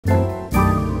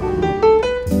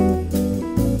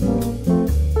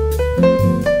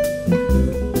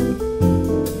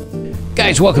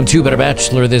guys, welcome to Better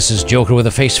Bachelor. This is Joker with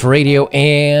a face for radio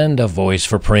and a voice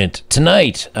for print.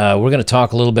 Tonight, we're going to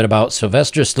talk a little bit about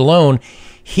Sylvester Stallone.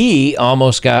 He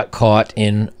almost got caught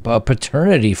in a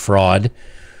paternity fraud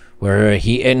where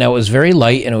and it was very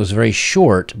light and it was very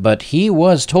short, but he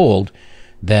was told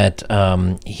that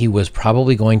he was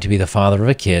probably going to be the father of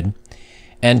a kid.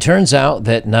 And turns out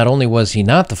that not only was he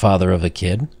not the father of a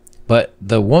kid, but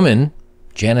the woman,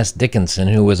 Janice Dickinson,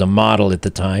 who was a model at the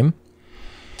time,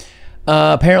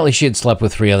 apparently she had slept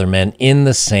with 3 other men in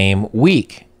the same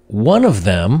week. One of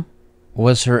them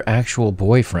was her actual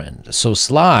boyfriend. So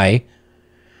Sylvester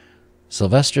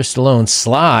Stallone,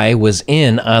 Sly, was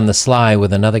in on the sly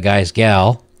with another guy's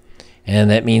gal. And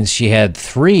that means she had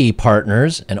 3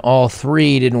 partners, and all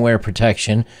 3 didn't wear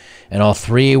protection, and all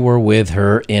 3 were with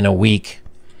her in a week.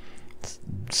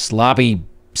 Sloppy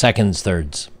seconds,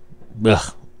 thirds.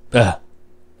 Ugh. Ugh.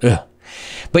 Ugh.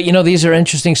 But, you know, these are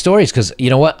interesting stories because, you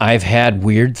know what? I've had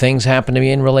weird things happen to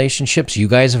me in relationships. You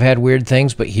guys have had weird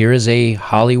things, but here is a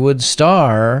Hollywood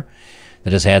star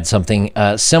that has had something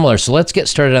similar. So let's get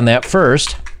started on that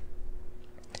first.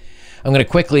 I'm going to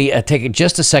quickly take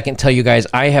just a second tell you guys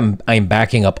I'm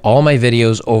backing up all my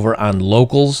videos over on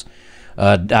locals.com.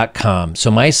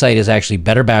 So my site is actually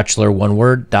betterbachelor, one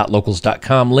word,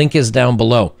 .locals.com. Link is down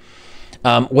below.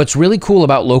 What's really cool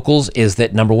about Locals is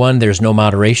that, number one, there's no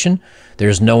moderation.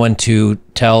 There's no one to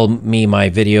tell me my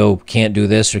video can't do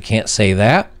this or can't say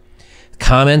that.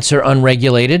 Comments are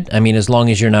unregulated. I mean, as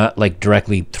long as you're not like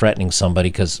directly threatening somebody,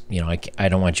 because, you know, I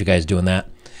don't want you guys doing that.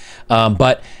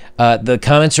 But the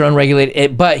comments are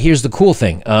unregulated. But here's the cool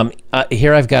thing.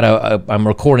 Here I've got I'm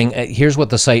recording. Here's what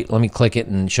the site, let me click it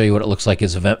and show you what it looks like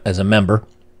as a member.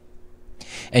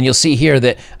 And you'll see here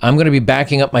that I'm going to be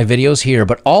backing up my videos here,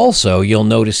 but also you'll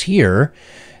notice here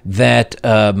that,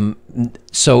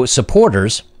 so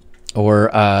supporters, or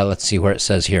let's see where it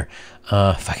says here,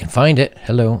 if I can find it,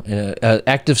 hello,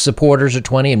 active supporters are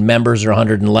 20 and members are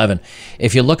 111.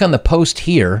 If you look on the post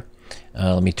here,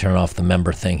 let me turn off the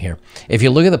member thing here. If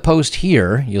you look at the post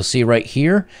here, you'll see right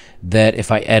here that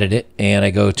if I edit it and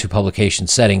I go to publication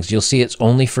settings, you'll see it's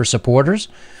only for supporters.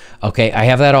 Okay, I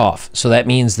have that off. So that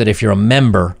means that if you're a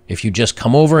member, if you just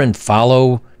come over and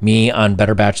follow me on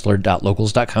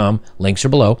betterbachelor.locals.com, links are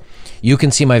below, you can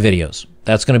see my videos.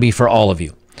 That's going to be for all of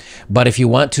you. But if you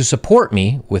want to support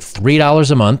me with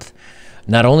 $3 a month,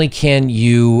 not only can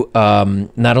you,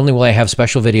 not only will I have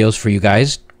special videos for you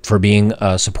guys for being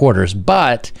supporters,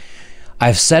 but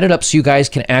I've set it up so you guys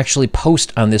can actually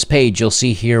post on this page. You'll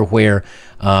see here where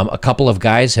a couple of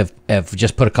guys have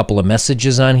just put a couple of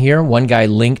messages on here. One guy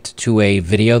linked to a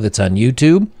video that's on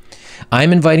YouTube.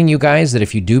 I'm inviting you guys that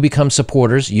if you do become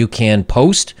supporters, you can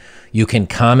post, you can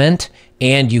comment,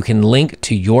 and you can link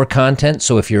to your content.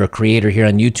 So if you're a creator here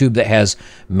on YouTube that has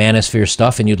Manosphere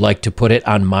stuff and you'd like to put it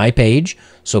on my page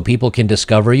so people can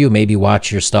discover you, maybe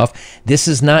watch your stuff. This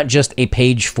is not just a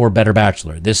page for Better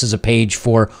Bachelor. This is a page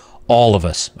for all of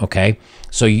us, okay?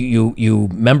 So you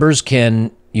members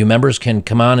can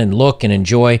come on and look and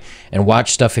enjoy and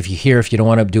watch stuff if you don't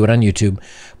want to do it on YouTube.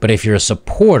 But if you're a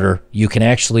supporter, you can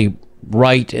actually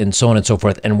write and so on and so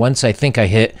forth. And once I think I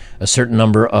hit a certain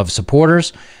number of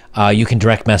supporters, you can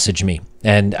direct message me,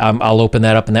 and I'll open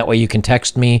that up, and that way you can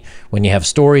text me when you have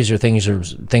stories or things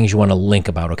you want to link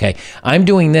about, okay? I'm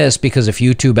doing this because if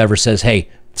YouTube ever says, hey,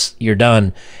 you're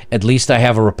done, at least I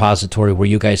have a repository where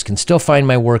you guys can still find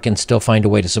my work and still find a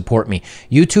way to support me.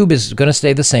 YouTube is going to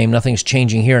stay the same. Nothing's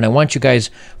changing here. And I want you guys,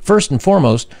 first and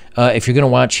foremost, if you're going to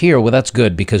watch here, well, that's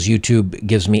good because YouTube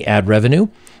gives me ad revenue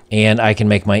and I can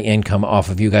make my income off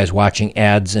of you guys watching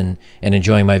ads and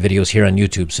enjoying my videos here on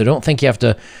YouTube. So don't think you have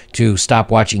to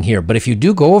stop watching here. But if you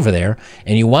do go over there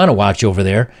and you want to watch over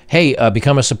there, hey,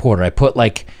 become a supporter. I put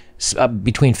like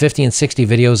between 50 and 60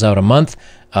 videos out a month.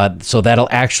 So that'll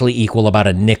actually equal about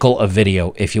a nickel a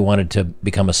video if you wanted to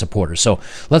become a supporter. So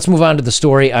let's move on to the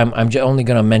story. I'm only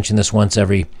going to mention this once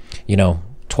every,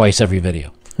 twice every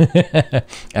video.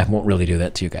 I won't really do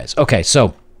that to you guys. Okay,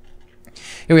 so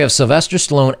here we have Sylvester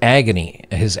Stallone agony.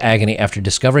 His agony after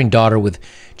discovering daughter with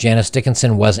Janice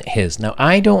Dickinson wasn't his. Now,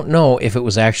 I don't know if it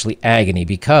was actually agony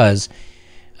because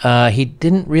he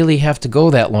didn't really have to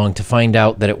go that long to find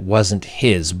out that it wasn't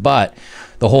his. But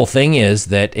the whole thing is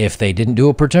that if they didn't do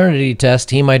a paternity test,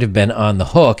 he might have been on the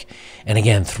hook. And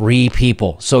again, 3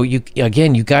 people. So you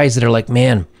guys that are like,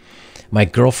 man, my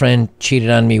girlfriend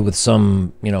cheated on me with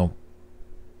some,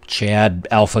 Chad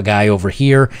alpha guy over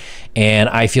here, and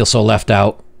I feel so left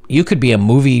out. You could be a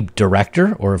movie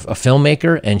director or a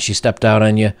filmmaker, and she stepped out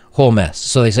on you, whole mess.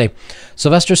 So they say,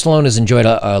 Sylvester Stallone has enjoyed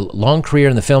a long career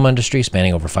in the film industry,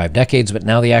 spanning over 5 decades, but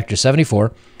now the actor,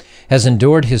 74, has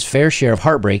endured his fair share of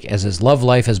heartbreak, as his love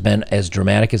life has been as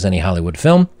dramatic as any Hollywood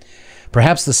film.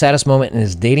 Perhaps the saddest moment in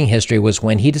his dating history was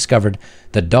when he discovered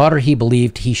the daughter he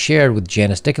believed he shared with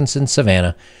Janice Dickinson,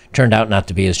 Savannah, turned out not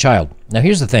to be his child. Now,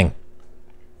 here's the thing.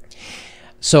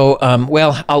 So,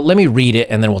 let me read it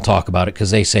and then we'll talk about it,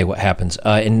 because they say what happens.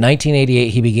 In 1988,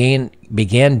 he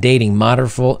began dating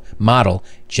model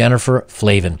Jennifer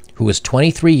Flavin, who was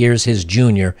 23 years his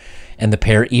junior, and the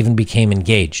pair even became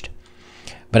engaged.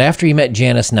 But after he met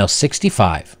Janice, now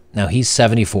 65, now he's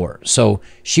 74, so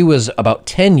she was about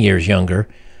 10 years younger,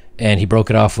 and he broke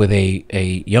it off with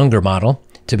a younger model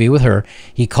to be with her.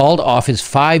 He called off his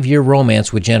 5-year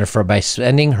romance with Jennifer by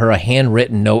sending her a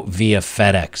handwritten note via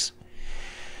FedEx.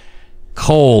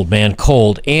 Cold, man,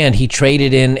 cold. And he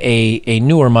traded in a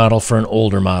newer model for an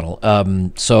older model.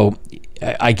 So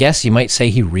I guess you might say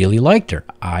he really liked her,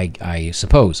 I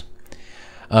suppose.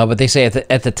 But they say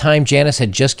at the time Janice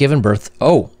had just given birth.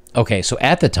 Oh, okay. So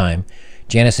at the time,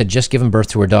 Janice had just given birth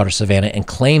to her daughter Savannah and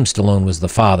claimed Stallone was the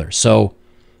father. So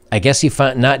I guess he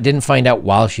didn't find out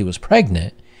while she was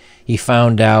pregnant. He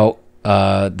found out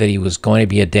that he was going to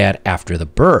be a dad after the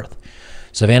birth.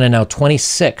 Savannah, now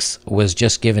 26,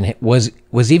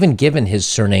 was even given his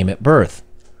surname at birth.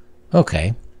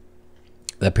 Okay.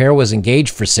 The pair was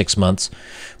engaged for 6 months,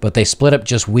 but they split up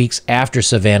just weeks after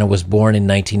Savannah was born in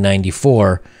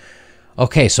 1994.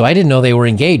 Okay, so I didn't know they were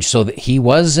engaged. So he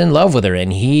was in love with her,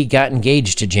 and he got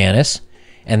engaged to Janice,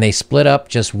 and they split up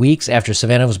just weeks after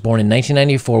Savannah was born in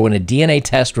 1994 when a DNA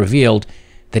test revealed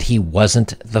that he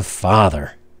wasn't the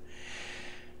father.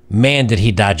 Man, did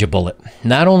he dodge a bullet.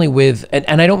 Not only with,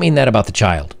 and I don't mean that about the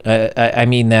child. I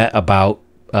mean that about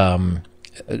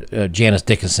Janice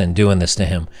Dickinson doing this to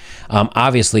him.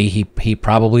 Obviously, he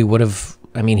probably would have,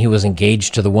 he was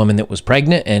engaged to the woman that was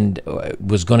pregnant and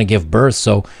was going to give birth.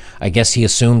 So I guess he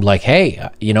assumed like, hey,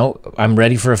 I'm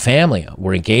ready for a family.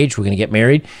 We're engaged. We're going to get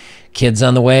married. Kids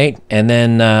on the way. And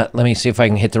then let me see if I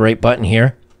can hit the right button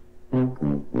here.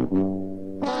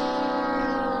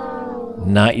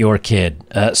 Not your kid.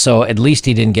 So at least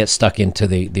he didn't get stuck into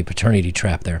the paternity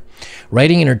trap there.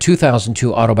 Writing in her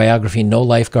 2002 autobiography, No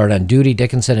Lifeguard on Duty,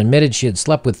 Dickinson admitted she had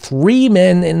slept with 3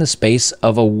 men in the space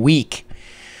of a week.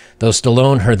 Though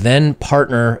Stallone, her then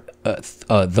partner,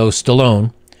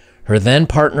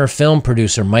 film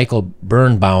producer Michael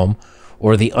Birnbaum,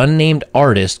 or the unnamed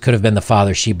artist could have been the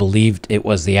father, she believed it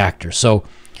was the actor. So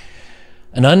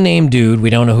an unnamed dude, we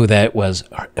don't know who that was,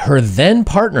 her then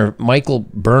partner, Michael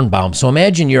Birnbaum. So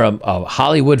imagine you're a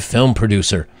Hollywood film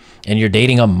producer and you're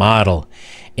dating a model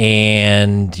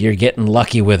and you're getting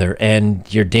lucky with her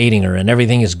and you're dating her and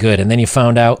everything is good. And then you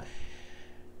found out,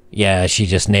 yeah, she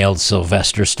just nailed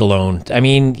Sylvester Stallone.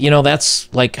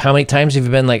 That's like, how many times have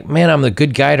you been like, man, I'm the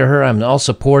good guy to her. I'm all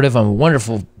supportive. I'm a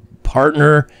wonderful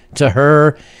partner to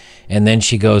her. And then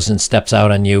she goes and steps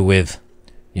out on you with,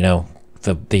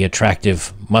 the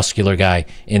attractive, muscular guy,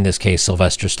 in this case,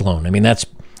 Sylvester Stallone.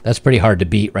 That's pretty hard to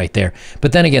beat right there.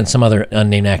 But then again, some other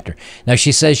unnamed actor. Now,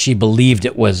 she says she believed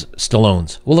it was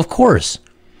Stallone's. Well, of course.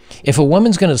 If a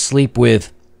woman's going to sleep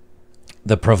with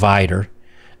the provider,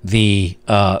 the,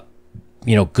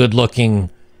 good-looking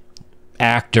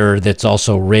actor that's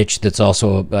also rich, that's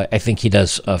also, I think he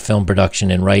does film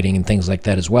production and writing and things like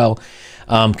that as well.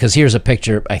 Because here's a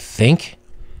picture, I think,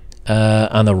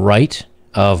 on the right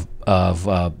of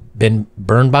Ben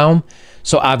Birnbaum.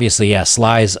 So obviously, yeah,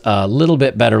 Sly's a little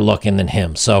bit better looking than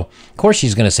him. So of course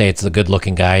she's going to say it's the good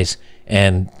looking guys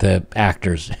and the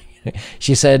actors.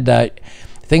 She said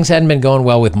things hadn't been going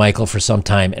well with Michael for some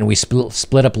time, and we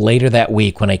split up later that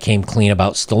week when I came clean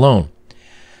about Stallone.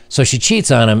 So she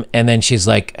cheats on him, and then she's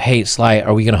like, hey, Sly,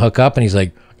 are we going to hook up? And he's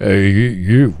like, hey,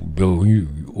 yeah,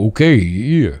 okay,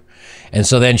 yeah. And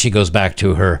so then she goes back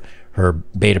to her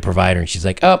beta provider, and she's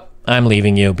like, oh, I'm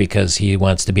leaving you because he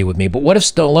wants to be with me. But what if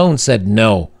Stallone said,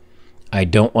 no, I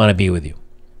don't want to be with you?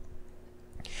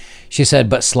 She said,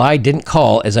 but Sly didn't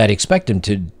call as I'd expected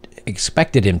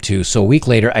him to, so a week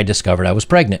later I discovered I was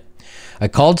pregnant. I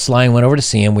called Sly and went over to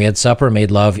see him. We had supper,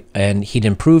 made love, and he'd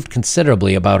improved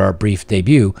considerably about our brief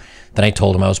debut. Then I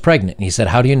told him I was pregnant. And he said,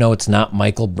 how do you know it's not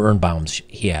Michael Birnbaum's?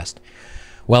 He asked.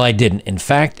 Well, I didn't. In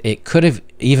fact, it could have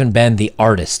even been the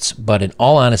artist's, but in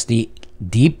all honesty,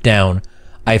 deep down,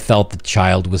 I felt the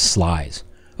child was Sly's.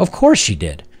 Of course she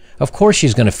did. Of course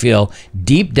she's going to feel,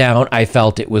 deep down, I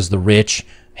felt it was the rich,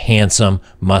 handsome,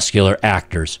 muscular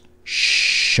actors.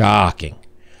 Shocking.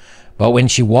 But when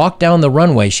she walked down the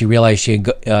runway, she realized he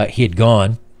had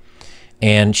gone,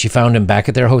 and she found him back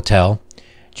at their hotel.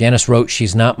 Janice wrote,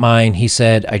 she's not mine. He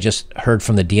said, I just heard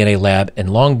from the DNA lab in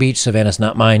Long Beach, Savannah's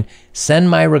not mine.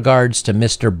 Send my regards to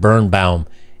Mr. Birnbaum.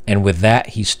 And with that,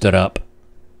 he stood up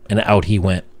and out he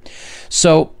went.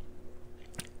 So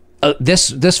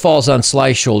this falls on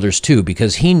Sly's shoulders too,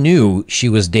 because he knew she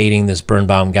was dating this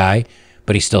Birnbaum guy,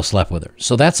 but he still slept with her.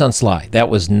 So that's on Sly. That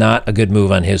was not a good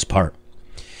move on his part.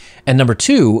 And number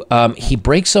two, he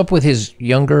breaks up with his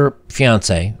younger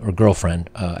fiance or girlfriend.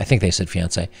 I think they said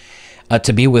fiance.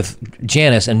 To be with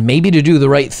Janice and maybe to do the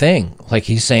right thing. Like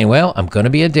he's saying, well, I'm going to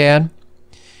be a dad.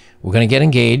 We're going to get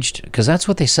engaged. Because that's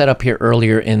what they set up here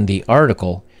earlier in the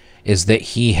article, is that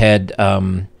he had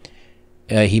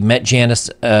he met Janice,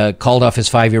 called off his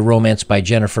 5-year romance by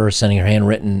Jennifer, sending her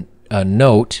handwritten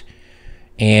note,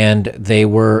 and they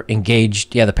were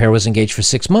engaged. Yeah, the pair was engaged for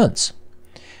 6 months.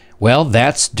 Well,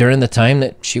 that's during the time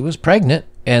that she was pregnant,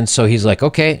 and so he's like,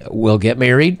 okay, we'll get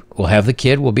married, we'll have the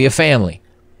kid, we'll be a family.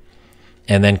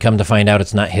 And then come to find out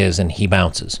it's not his, and he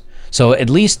bounces. So at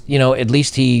least, you know, at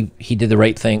least he did the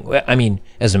right thing. I mean,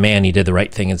 as a man, he did the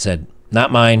right thing and said,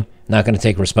 not mine, not going to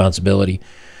take responsibility.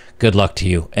 Good luck to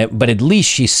you. But at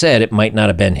least she said it might not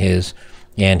have been his,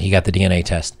 and he got the DNA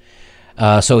test.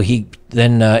 So he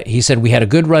said, we had a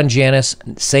good run, Janice.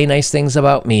 Say nice things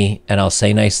about me, and I'll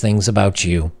say nice things about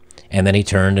you. And then he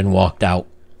turned and walked out.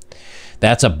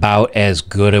 That's about as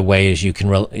good a way as you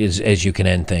can as you can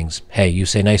end things. Hey, you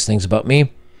say nice things about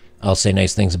me, I'll say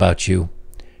nice things about you.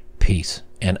 Peace.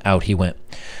 And out he went.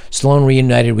 Stallone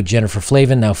reunited with Jennifer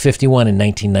Flavin, now 51, in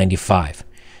 1995.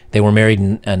 They were married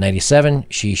in 97.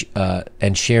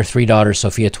 And share 3 daughters,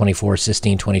 Sophia 24,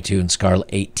 Sistine 22, and Scarlett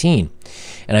 18.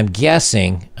 And I'm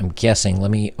guessing,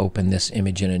 let me open this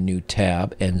image in a new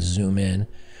tab and zoom in.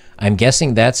 I'm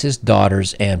guessing that's his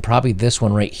daughters, and probably this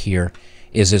one right here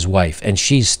is his wife. And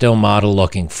she's still model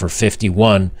looking for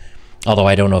 51, although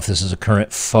I don't know if this is a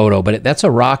current photo, but that's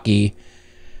a Rocky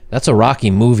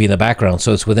movie in the background,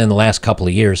 so it's within the last couple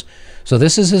of years. So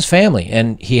this is his family,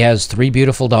 and he has 3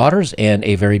 beautiful daughters and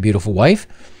a very beautiful wife.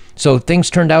 So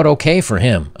things turned out okay for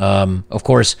him. Of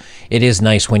course, it is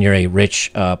nice when you're a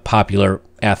rich, popular,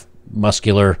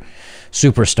 muscular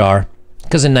superstar,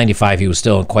 because in 95 he was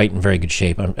still in quite in very good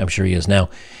shape. I'm sure he is now.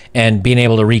 And being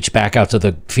able to reach back out to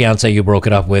the fiance you broke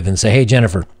it up with and say, hey,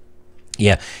 Jennifer,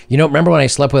 yeah, you know, remember when I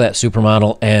slept with that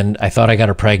supermodel and I thought I got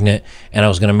her pregnant and I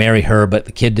was going to marry her, but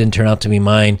the kid didn't turn out to be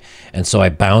mine, and so I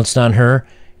bounced on her?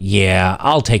 Yeah,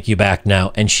 I'll take you back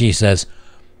now. And she says,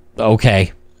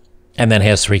 okay, and then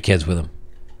has 3 kids with him.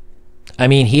 I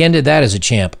mean, he ended that as a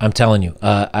champ, I'm telling you.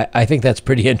 I think that's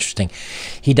pretty interesting.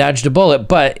 He dodged a bullet,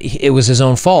 but it was his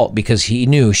own fault because he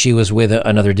knew she was with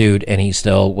another dude and he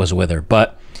still was with her.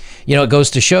 But you know, it goes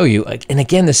to show you, and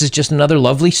again, this is just another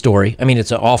lovely story. I mean,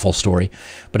 it's an awful story,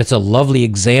 but it's a lovely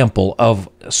example of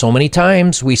so many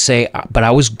times we say, but I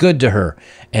was good to her,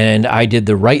 and I did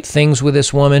the right things with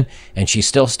this woman, and she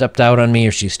still stepped out on me,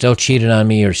 or she still cheated on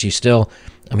me, or she's still,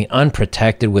 I mean,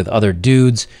 unprotected with other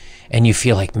dudes, and you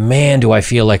feel like, man, do I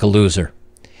feel like a loser.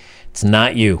 It's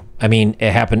not you. I mean,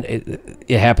 it happened.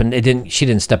 It happened. It didn't. She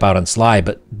didn't step out on Sly,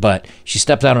 but she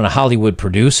stepped out on a Hollywood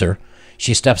producer.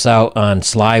 She steps out on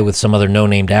Sly with some other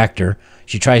no-named actor.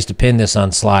 She tries to pin this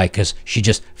on Sly because she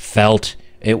just felt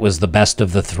it was the best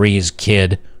of the three's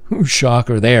kid.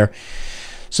 Shocker there.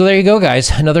 So there you go,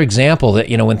 guys. Another example that,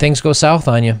 you know, when things go south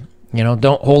on you, you know,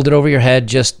 don't hold it over your head.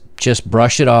 Just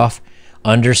brush it off.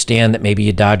 Understand that maybe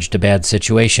you dodged a bad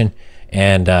situation,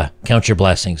 and count your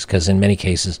blessings, because in many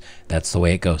cases, that's the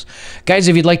way it goes. Guys,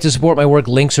 if you'd like to support my work,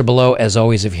 links are below. As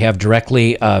always, if you have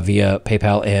directly via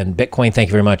PayPal and Bitcoin, thank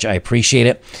you very much. I appreciate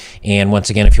it. And once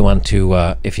again, if you want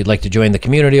to, if you'd like to join the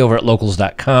community over at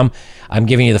locals.com, I'm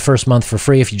giving you the first month for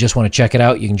free. If you just want to check it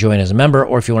out, you can join as a member,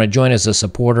 or if you want to join as a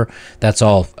supporter, that's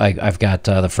all. I've got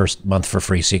the first month for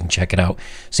free, so you can check it out,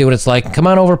 see what it's like. Come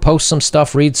on over, post some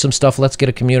stuff, read some stuff. Let's get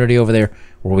a community over there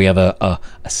where we have a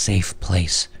safe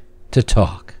place to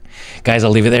talk. Guys,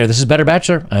 I'll leave it there. This is Better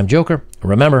Bachelor. I'm Joker.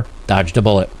 Remember, dodged a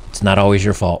bullet. It's not always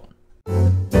your fault.